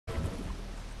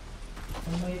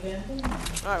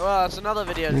Alright, well, that's another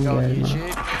video to go on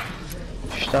YouTube.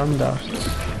 Standard.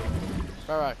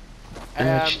 Alright.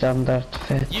 Evet, standard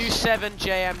fet.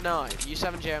 U7JM9.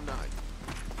 U7JM9.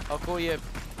 I'll call you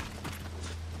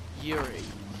Yuri.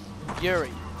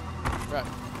 Yuri. Right.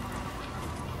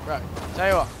 Right. Tell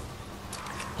you what.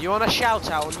 Do you want a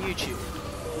shout out on YouTube?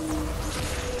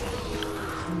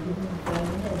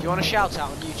 Do you want a shout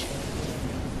out on YouTube?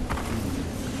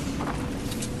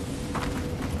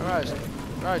 Alright.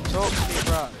 Right, talk to me,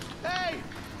 bro. Hey!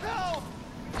 No!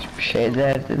 Bir şey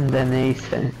derdin de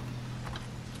neyse.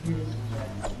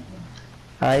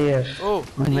 Hayır. Oh,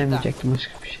 Onu demeyecektim,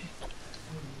 başka bir şey.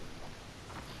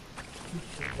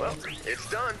 Well,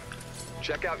 it's done.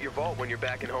 Check out your vault when you're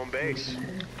back in home base.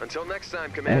 Until next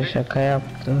time, Commander. Şaka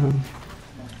yaptım.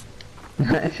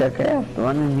 Şaka yaptım,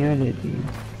 bana niye öyle değil?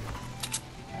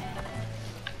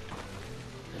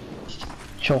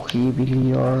 Çok iyi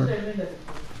biliyor.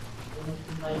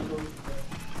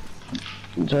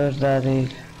 Zor da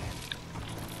değil.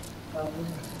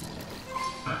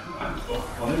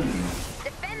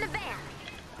 Defend the van.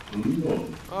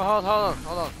 Oh, hold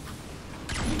on.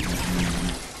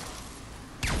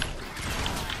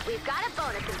 We've got a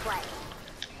bonus in play.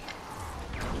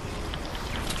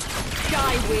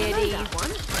 Die, weirdy.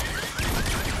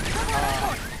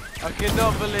 I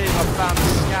cannot believe I found a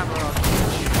scammer on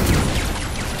YouTube.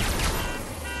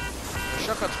 The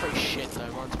shotgun's pretty shit though,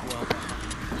 mine's well better.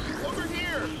 Over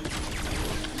here!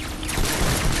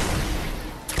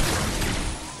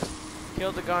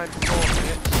 Killed the guy in 4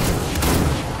 minutes.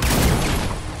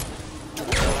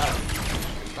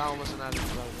 That one wasn't added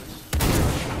bonus.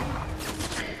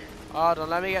 Hold on,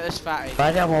 let me get this fatty.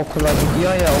 Bayram okula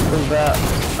gidiyor ya, okulda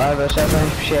arkadaşlardan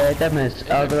hiçbir şey edemez.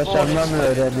 Arkadaşlarından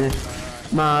öğrenir.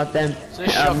 Madem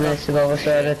annesi babası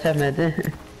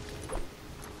öğretemedi.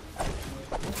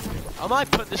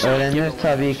 Öğrenir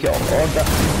tabii ki orada.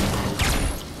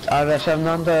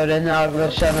 Arkadaşlarından da öğrenir,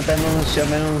 arkadaşlarına ben onu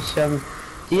istiyorum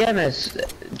diyemez.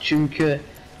 Çünkü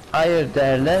hayır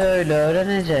derler, öyle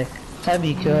öğrenecek.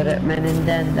 Tabii ki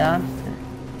öğretmeninden de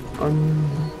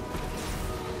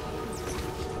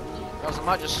Guys, I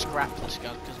might just scrap this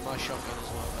gun because my shotgun is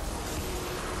well better.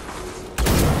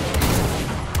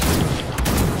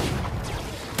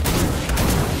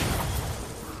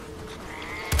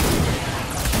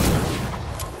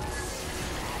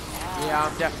 Yeah,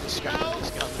 I'm definitely scrapping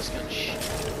this gun. This gun's shit.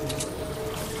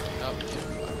 Oh.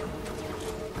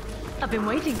 I've been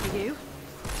waiting for you.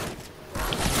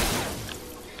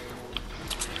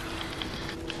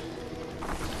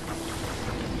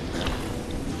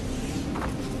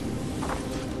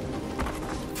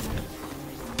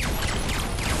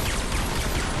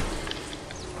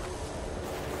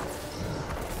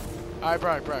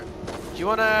 Alright, bro. Do you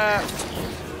wanna...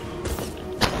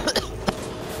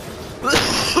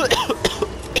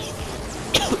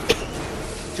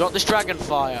 Do you want this dragon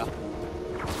fire?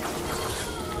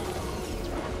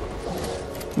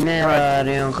 ne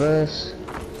arıyorsun kız?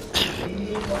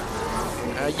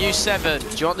 U7, do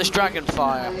you want this dragon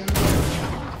fire?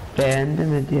 Beğendi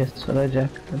mi diye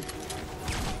soracaktım.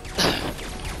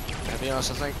 To be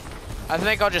honest, I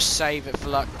think I'll just save it for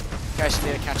luck, in case I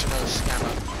need to catch another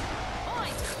scammer.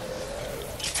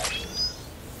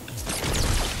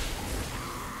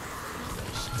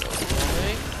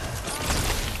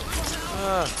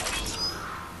 Uh.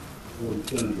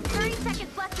 30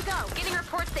 seconds left to go. Getting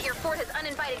reports that your fort has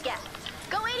uninvited guests.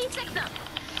 Go 86 them.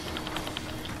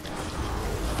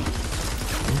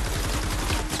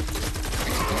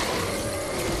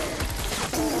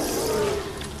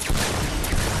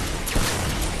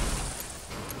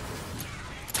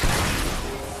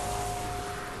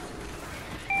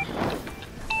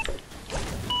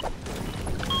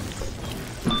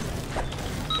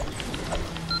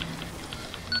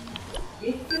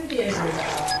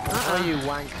 Oh, you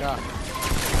wanker.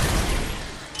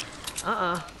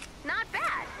 Not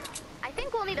bad. I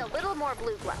think we'll need a little more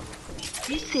blue glow.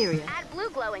 Are you serious? Add blue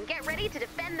glow and get ready to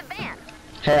defend the van.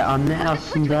 He anne,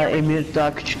 aslında Emir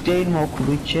daha küçük değil mi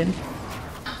okulu için?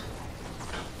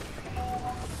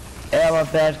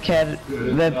 Ama Berker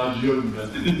ve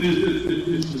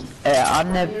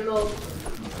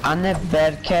anne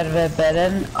Berker ve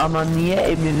Beren, ama niye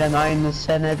Emir'le aynı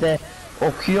senede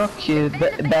okuyor ki?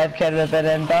 Berker ve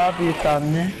Beren daha büyük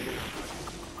anne.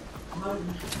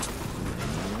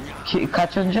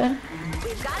 Kaçıncı?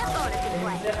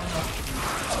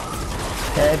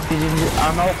 Birinci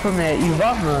anaokul ne?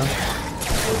 İva mı?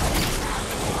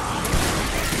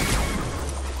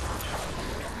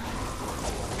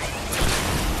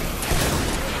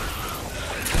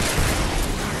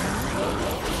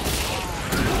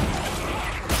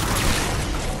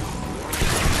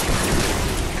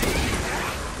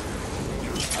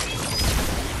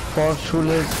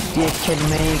 Porçulu diye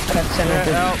kelimeyi kaç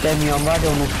senedir demiyorum, var ya,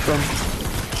 unuttum.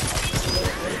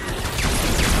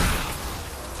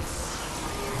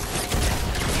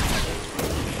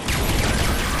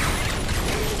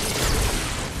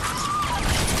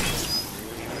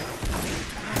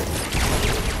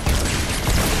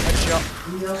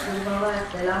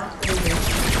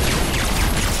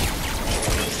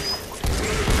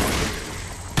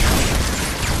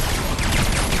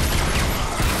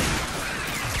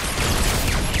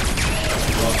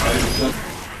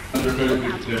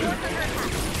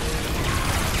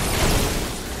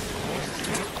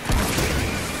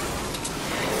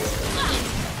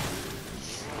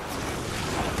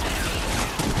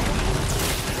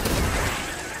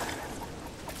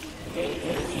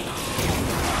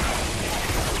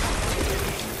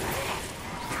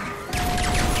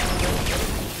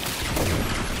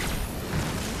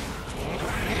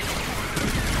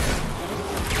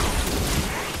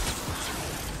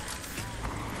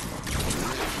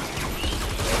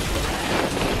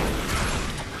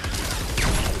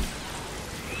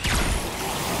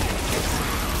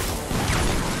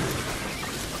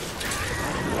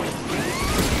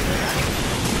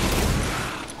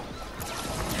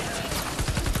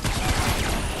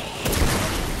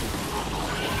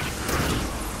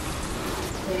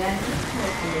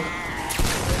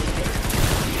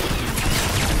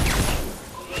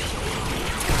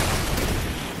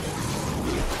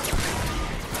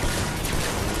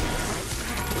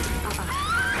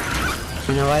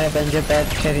 Yine var ya, bence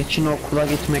Berker için okula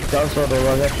gitmek daha zor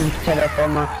olacak çünkü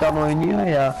telefonla falan oynuyor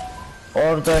ya,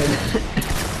 orada öyle,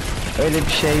 öyle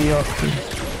bir şey yok.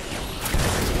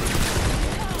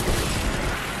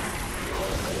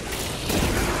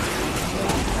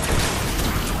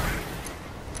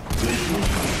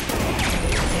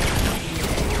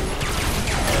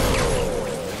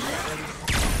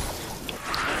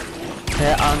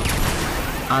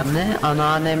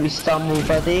 Anneannem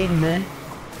İstanbul'da değil mi?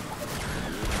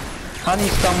 Hani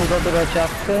İstanbul'da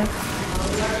duracaktı?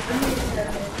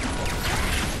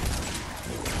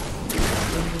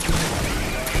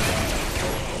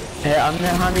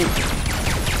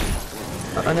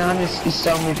 Anne hani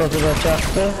İstanbul'da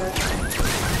duracaktı?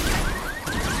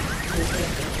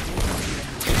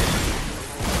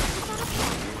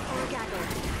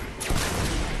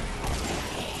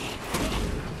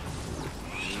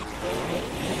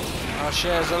 Our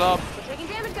shares are up. We're taking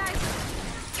damage, guys.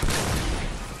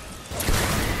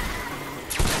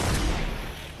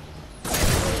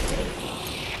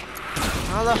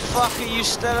 How the fuck are you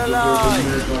still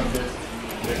alive?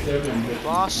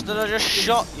 Bastard, I just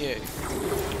shot you.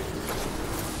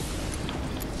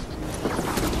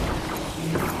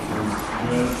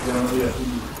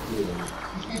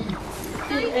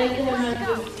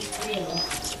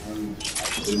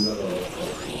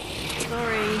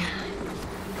 Sorry.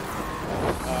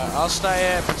 I'll stay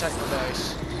here, protect the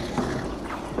base.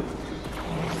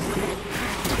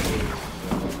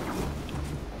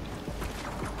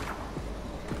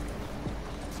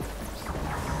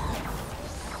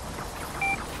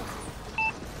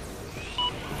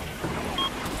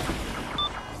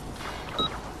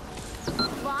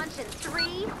 Launch in 3,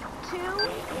 2,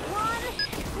 1.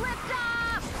 Lift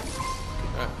off!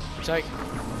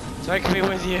 Take me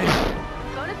with you.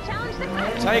 Bonus challenge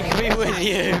success. Take me with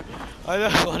you. I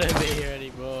don't want to be here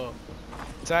anymore.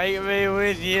 Take me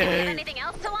with you. Anything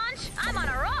else to launch? I'm on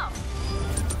a roll.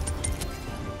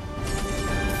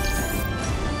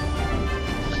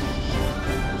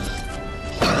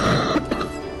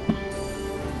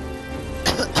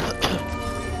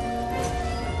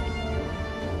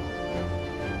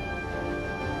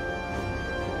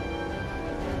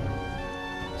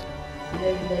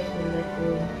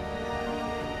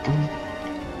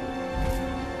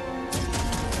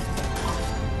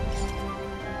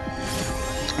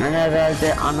 Ben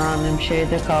herhalde anneannem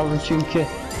şeyde kaldı çünkü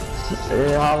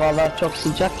havalar çok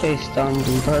sıcak ya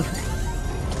İstanbul'da.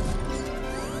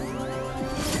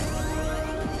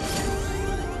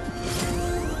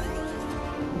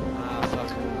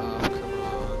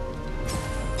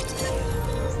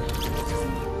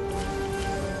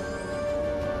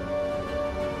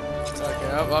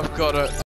 Okay, I've got it.